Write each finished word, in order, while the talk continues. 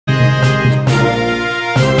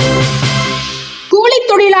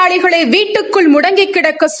தொழிலாளிகளை வீட்டுக்குள் முடங்கி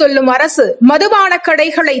கிடக்க சொல்லும் அரசு மதுபான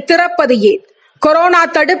கடைகளை திறப்பது ஏன்? கொரோனா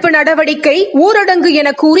தடுப்பு நடவடிக்கை ஊரடங்கு என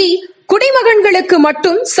கூறி குடிமகன்களுக்கு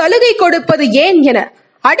மட்டும் சலுகை கொடுப்பது ஏன் என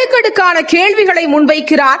அடுக்கடுக்கான கேள்விகளை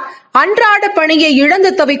முன்வைக்கிறார் அன்றாட பணியை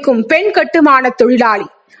இழந்து தவிக்கும் பெண் கட்டுமான தொழிலாளி.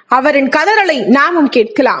 அவரின் கதறலை நாமும்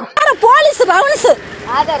கேட்கலாம். போலீஸ்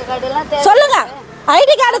சொல்லுங்க,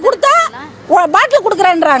 ஐடி கார்டு கொடுத்தா பாட்டில்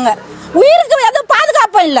கொடுக்குறேன்றாங்க. உயிருக்கு எதுவும்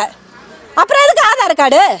பாதுகாப்பு இல்லை, அப்புறம் எதுக்கு ஆதார்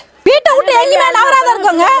கார்டு? வீட்டை விட்டு எங்கேயுமே நவராத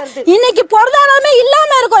இருக்கோங்க. இன்னைக்கு பொருளாதாரமே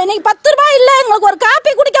இல்லாம இருக்கும். இன்னைக்கு 10 ரூபாய் இல்லை, எங்களுக்கு ஒரு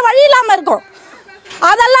காப்பி குடிக்க வழி இல்லாம இருக்கும்.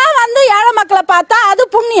 அதெல்லாம் வந்து ஏழை மக்களை பார்த்தா அது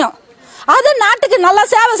புண்ணியம், அது நாட்டுக்கு நல்லா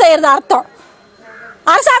சேவை செய்யறது அர்த்தம்.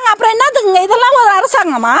 அரசாங்கம் அப்புறம் என்னத்துக்குங்க? இதெல்லாம் ஒரு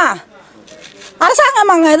அரசாங்கமா?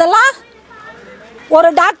 அரசாங்கமாங்க இதெல்லாம்? ஒரு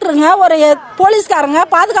டாக்டருங்க, ஒரு போலீஸ்காரங்க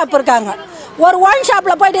பாதுகாப்பு இருக்காங்க. ஒரு ஒயின்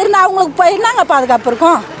ஷாப்ல போயிட்டு இருந்தா அவங்களுக்கு போய் என்னங்க பாதுகாப்பு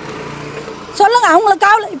இருக்கும் சொல்லுங்க? அவங்களுக்கு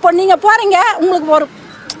காவல். இப்போ நீங்க போறீங்க, உங்களுக்கு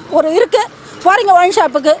ஒரு இருக்கு, போறீங்க ஒயின்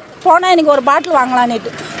ஷாப்புக்கு போனா இன்னைக்கு ஒரு பாட்டில் வாங்கலான்னுட்டு,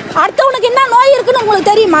 அடுத்தவனுக்கு என்ன நோய் இருக்குன்னு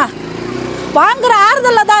உங்களுக்கு தெரியுமா? வாங்குற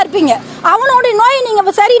ஆறுதல்ல தான் இருப்பீங்க. அவனுடைய நோய்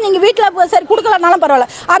நீங்க சரி, நீங்க வீட்டுல சரி கொடுக்கலனாலும் பரவாயில்ல,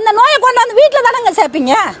 அந்த நோயை கொண்டு வந்து வீட்டுல தானங்க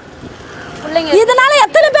சேர்ப்பீங்க. இதனால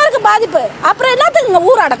எத்தனை பேருக்கு பாதிப்பு? அப்புறம் என்னத்துக்குங்க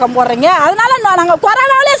ஊர் அடக்கம் போடுறீங்க? அதனால நாங்க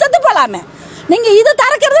கொரோனாவிலே செத்து போகலாமே. நீங்க இது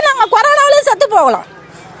திறக்கிறது நாங்க கொரோனாவிலே செத்து போகலாம்.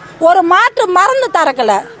 ஒரு மாற்று மருந்து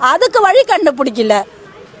திறக்கல, அதுக்கு வழி கண்டுபிடிக்கல.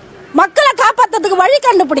 மக்களை காப்பாற்றுறதுக்கு வழி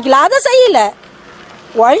கண்டுபிடிக்கல, அதை செய்யல.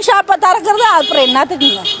 ஒயின் ஷாப்பை திறக்கிறது அப்புறம்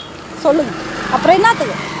என்னத்துக்குங்க சொல்லுங்க? அப்புறம்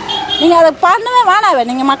என்னத்துக்கு நீங்கள் அதை பண்ணவே வேணாவே?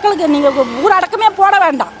 நீங்கள் மக்களுக்கு நீங்கள் ஊர் அடக்கமே போட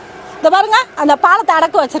வேண்டாம். இந்த பாருங்க, அந்த பாலத்தை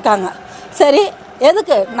அடக்க வச்சுருக்காங்க. சரி,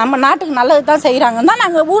 எதுக்கு? நம்ம நாட்டுக்கு நல்லது தான் செய்கிறாங்கன்னு தான்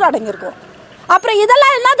நாங்கள் ஊர் அடங்கியிருக்கோம். அப்புறம்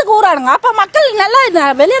இதெல்லாம் என்னத்துக்கு ஊர் அடங்க? அப்போ மக்கள் நல்லா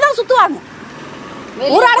வெளியே தான் சுற்றுவாங்க.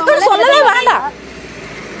 ஊர் அடக்கம்னு சொல்லவே வேண்டாம்.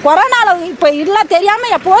 கொரோனாவில் இப்போ இல்லை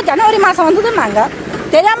தெரியாமல் எப்போ ஜனவரி மாதம் வந்தது, நாங்கள்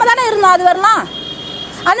தெரியாமல் தானே இருந்தோம். அது வரலாம்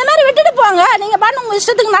அந்த மாதிரி விட்டுட்டு போங்க. நீங்கள் பாட்டு உங்கள்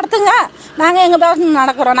இஷ்டத்துக்கு நடத்துங்க, நாங்கள் எங்கள் பேச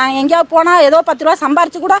நடக்கிறோம். நாங்கள் எங்கேயாவது போனால் ஏதோ 10 ரூபா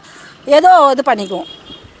சம்பாரிச்சு கூட ஏதோ இது பண்ணிக்குவோம்.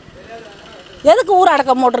 எதுக்கு ஊர்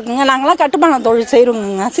அடக்கம் போட்டிருக்குங்க? நாங்களாம் கட்டுமான தொழில்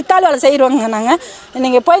செய்கிறோங்க, சித்தாள் வேலை செய்கிறோங்க. நாங்கள்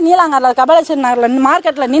இன்றைக்கி போய் நீலாங்கரில் கபாலேஸ்வரர் நகரில்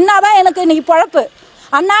மார்க்கெட்டில் நின்னாதான் எனக்கு இன்றைக்கி பொழப்பு.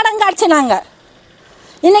 அன்னாடம் காட்சி. நாங்கள்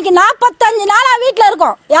இன்றைக்கி 45 நாளாக வீட்டில்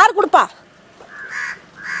இருக்கோம். யார் கொடுப்பா?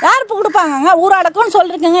 யார் இப்போ கொடுப்பாங்கங்க? ஊரடக்கம்னு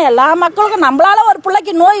சொல்லியிருக்கீங்க. எல்லா மக்களுக்கும் நம்மளால ஒரு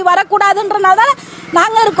பிள்ளைக்கு நோய் வரக்கூடாதுன்றனால தான்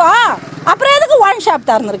நாங்கள் இருக்கோம். அப்புறம் எதுக்கு ஒயின் ஷாப்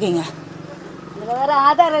திறந்துருக்கீங்க?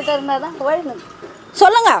 ஆதார் இருந்தால் தான்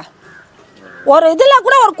சொல்லுங்க. ஒரு இதில்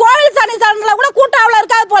கூட ஒரு கோவில் சனித்தனத்தில் கூட கூட்டம் அவ்வளோ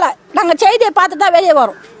இருக்காது போல். நாங்கள் செய்தியை பார்த்து தான் வெளியே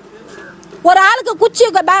வரோம். ஒரு ஆளுக்கு குச்சி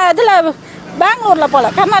இதில் பெங்களூரில் போல்,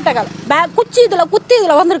 கர்நாடகாவில் குச்சி இதில் குத்தி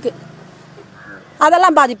இதில் வந்திருக்கு.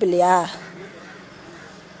 அதெல்லாம் பாதிப்பு இல்லையா?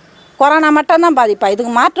 கொரோனா மட்டும்தான் பாதிப்பா?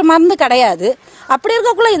 இதுக்கு மாற்று மருந்து கிடையாது. அப்படி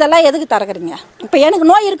இருக்கக்குள்ள இதெல்லாம் எதுக்கு திறக்கிறீங்க? இப்போ எனக்கு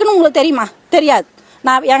நோய் இருக்குன்னு உங்களுக்கு தெரியுமா? தெரியாது.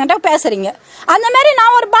 நான் என்கிட்ட பேசுகிறீங்க. அந்த மாதிரி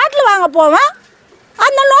நான் ஒரு பாட்டில் வாங்க போவேன்,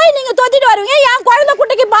 அந்த நோய் நீங்கள் தொத்திட்டு வருவீங்க. என் குழந்தை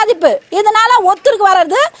குட்டிக்கு பாதிப்பு. இதனால ஒருத்தருக்கு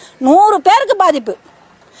வர்றது 100 பேருக்கு பாதிப்பு.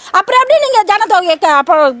 அப்புறம் எப்படி நீங்கள் ஜனத்தொகை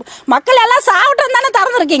அப்புறம் மக்கள் எல்லாம் சாப்பிட்டு தானே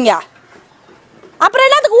திறந்துருக்கீங்க? அப்புறம்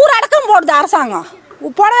எல்லாத்துக்கு ஊர் அடக்கம் போடுது அரசாங்கம்.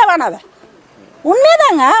 போடவே வேணாவே.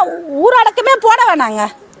 உண்மைதாங்க, ஊர் அடக்கமே போட வேணாங்க.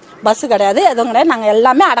 பஸ்ஸு கிடையாது, எதுவும் கிடையாது. நாங்கள்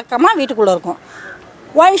எல்லாமே அடக்கமாக வீட்டுக்குள்ளே இருக்கோம்.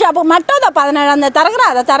 ஒயின் ஷாப்பு மட்டும் அதை 17 திறக்கிறோம்,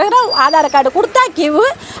 அதை திறக்கிறோம். ஆதார் கார்டு கொடுத்தா கிவு,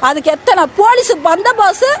 அதுக்கு எத்தனை போலீஸு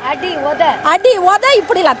பந்தோபஸ்து, அடி உத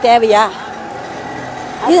இப்படிலாம் தேவையா?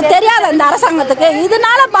 இது தெரியாத இந்த அரசாங்கத்துக்கு?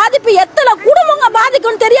 இதனால பாதிப்பு எத்தனை குடும்பங்க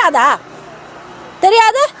பாதிக்கும்னு தெரியாதா?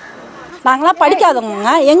 தெரியாது. நாங்களாம்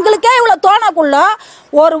படிக்காதவங்க, எங்களுக்கே இவ்வளோ தோணக்குள்ள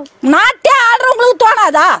ஒரு நாட்டே ஆடுறவங்களுக்கு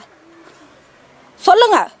தோணாதா?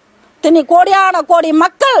 சொல்லுங்க. கோடியான கோடி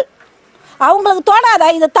மக்கள் அவங்களுக்கு தோணாதா?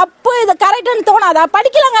 இது தப்பு, இது கரெக்டுன்னு தோணாதா?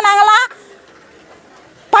 படிக்கலங்க, நாங்களாம்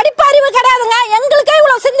படிப்பு அறிவு கிடையாதுங்க. எங்களுக்கே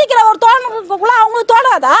இவ்வளோ சிந்திக்கிற ஒரு தோணுக்குள்ள அவங்களுக்கு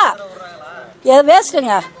தோணாதா?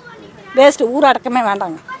 வேஸ்ட்டுங்க, வேஸ்ட்டு. ஊர் அடக்கமே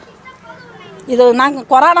வேண்டாங்க. இது நாங்கள்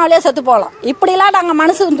கொரோனாவிலே செத்து போகலாம். இப்படிலாம் நாங்கள்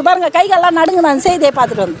மனசு பாருங்க, கைகள்லாம் நடுங்க. நான் செய்தியை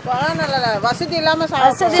பார்த்துட்டு வந்து வசதி இல்லாமல்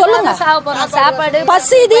சொல்லுங்க. சாப்பாடு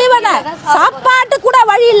பசி தீவன சாப்பாட்டு கூட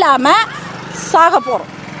வழி இல்லாமல் சாக போகிறோம்.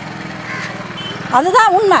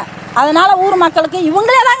 அதுதான் உண்மை. அதனால ஊர் மக்களுக்கு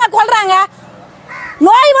இவங்களே தாங்க கொல்றாங்க.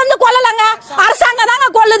 நோய் வந்து கொல்லலைங்க, அரசாங்கம் தாங்க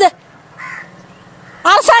கொல்லுது.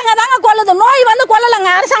 அரசாங்கம் தாங்க கொல்லுது. நோய் வந்து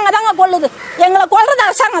கொல்லலைங்க, அரசாங்கம் தாங்க கொல்லுது. எங்களை கொல்றது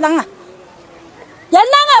அரசாங்கம் தாங்க.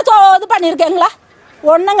 என்னங்க இது பண்ணியிருக்கீங்களா?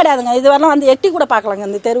 ஒன்றும் கிடையாதுங்க. இது வரலாம் வந்து எட்டி கூட பார்க்கலாங்க.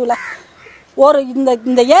 இந்த தெருவில் ஒரு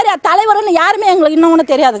இந்த ஏரியா தலைவர்னு யாருமே எங்களுக்கு இன்னும்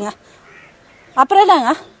ஒன்றும் தெரியாதுங்க. அப்புறம்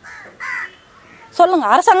என்னங்க சொல்லுங்க?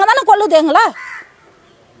 அரசாங்கம் தானே கொல்லுது எங்களை.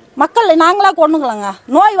 மக்கள் நாங்களாக கொண்டுங்களாங்க.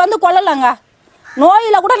 நோய் வந்து கொல்லலைங்க.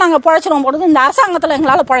 நோயில் கூட நாங்கள் பிழைச்சிருவோம் போடுது. இந்த அரசாங்கத்தில்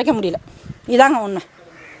எங்களால் பிழைக்க முடியல. இதாங்க உண்மை.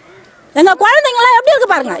 எங்க குழந்தைங்க எல்லாம் எப்படி இருக்கு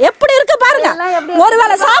பாருங்க, எப்படி இருக்கு பாருங்க.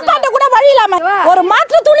 ஒருவேளை சாப்பாட்டு கூட வழி இல்லாம, ஒரு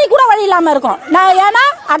மாற்று துணி கூட வழி இல்லாம இருக்கும். நான் ஏன்னா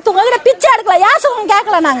அடுத்தவங்க கிட்ட பிச்சை எடுக்கல, யாசகம்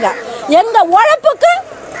கேட்கல. நாங்க எங்க உழைப்புக்கு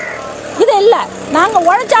இது இல்ல, நாங்க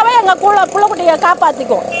உழைச்சாவே எங்க புள்ளக்குட்டியை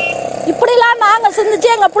காப்பாத்திக்குவோம். இப்படிலாம் நாங்க சிந்திச்சு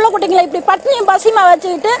எங்க புள்ளக்குட்டிங்களை இப்படி பட்டினியும் பசிமா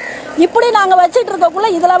வச்சுக்கிட்டு இப்படி நாங்க வச்சுட்டு இருக்கக்குள்ள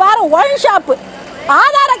இதுல வேற ஒன் ஷாப்பு,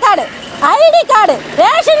 ஆதார card, ID card,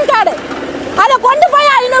 ration card அதை கொண்டு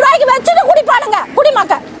போய் 500 ரூபாய்க்கு வச்சுட்டு குடிப்பானுங்க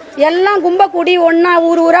குடிமக்கள். எல்லாம் கும்ப குடி ஒன்னா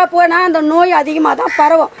ஊரா போனா அந்த நோய் அதிகமாக தான்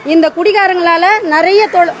பரவும். இந்த குடிகாரங்களால நிறைய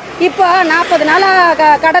இப்போ 40 நாளா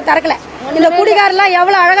கடை திறக்கல. இந்த குடிகாரெல்லாம்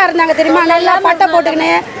எவ்வளவு அழகா இருந்தாங்க தெரியுமா? நல்லா பட்டை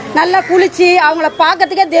போட்டுக்கின்னு நல்லா குளிச்சு அவங்கள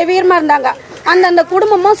பார்க்கறதுக்கே தெய்வீகமா இருந்தாங்க. அந்தந்த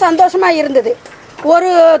குடும்பமும் சந்தோஷமா இருந்தது, ஒரு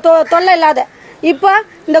தொல்லை இல்லாத. இப்போ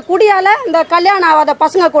இந்த குடியால இந்த கல்யாணம் ஆகாத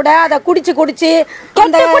பசங்க கூட அதை குடிச்சு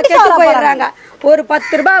அந்த கெட்டு போயிடுறாங்க. ஒரு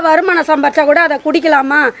 10 ரூபாய் வருமானம் சம்பாதிச்சா கூட அதை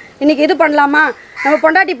குடிக்கலாமா, இன்னைக்கு இது பண்ணலாமா, நம்ம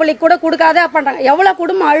பொண்டாட்டி பிள்ளைக்கு கூட கொடுக்காத பண்றாங்க. எவ்வளவு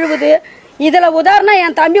குடும்பம் அழுவுது. இதுல உதாரணம்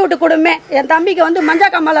என் தம்பி விட்டு குடும்பமே. என் தம்பிக்கு வந்து மஞ்சா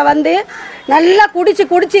கம்மல வந்து நல்லா குடிச்சு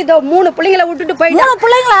இதோ 3 பிள்ளைங்களை விட்டுட்டு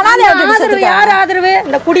போயிட்டாங்க. யார் ஆதரவு?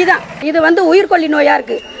 இந்த குடிதான். இது வந்து உயிர்கொல்லி நோயா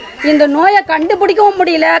இருக்கு. இந்த நோயை கண்டுபிடிக்கவும்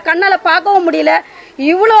முடியல, கண்ணால பார்க்கவும் முடியல.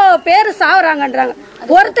 இவ்வளோ பேர் சாவுறாங்கன்றாங்க.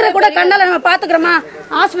 ஒருத்தரை கூட கண்ணால நம்ம பாத்துக்கிறோமா?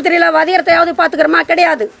 ஆஸ்பத்திரியில வதியறதையாவது பாத்துக்கிறோமா?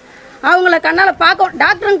 கிடையாது. அவங்கள கண்ணால பார்க்க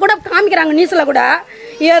டாக்டருங்க கூட காமிக்கிறாங்க. நியூஸ்ல கூட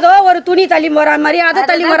ஏதோ ஒரு துணி தள்ளி போற மாதிரி அதை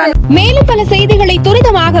தள்ளி போறாங்க. மேலும் பல செய்திகளை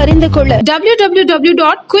துரிதமாக அறிந்து கொள்ள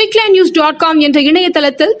www.quicklinenews.com என்ற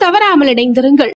இணையதளத்தில் தவறாமல் இணைந்திருங்கள்.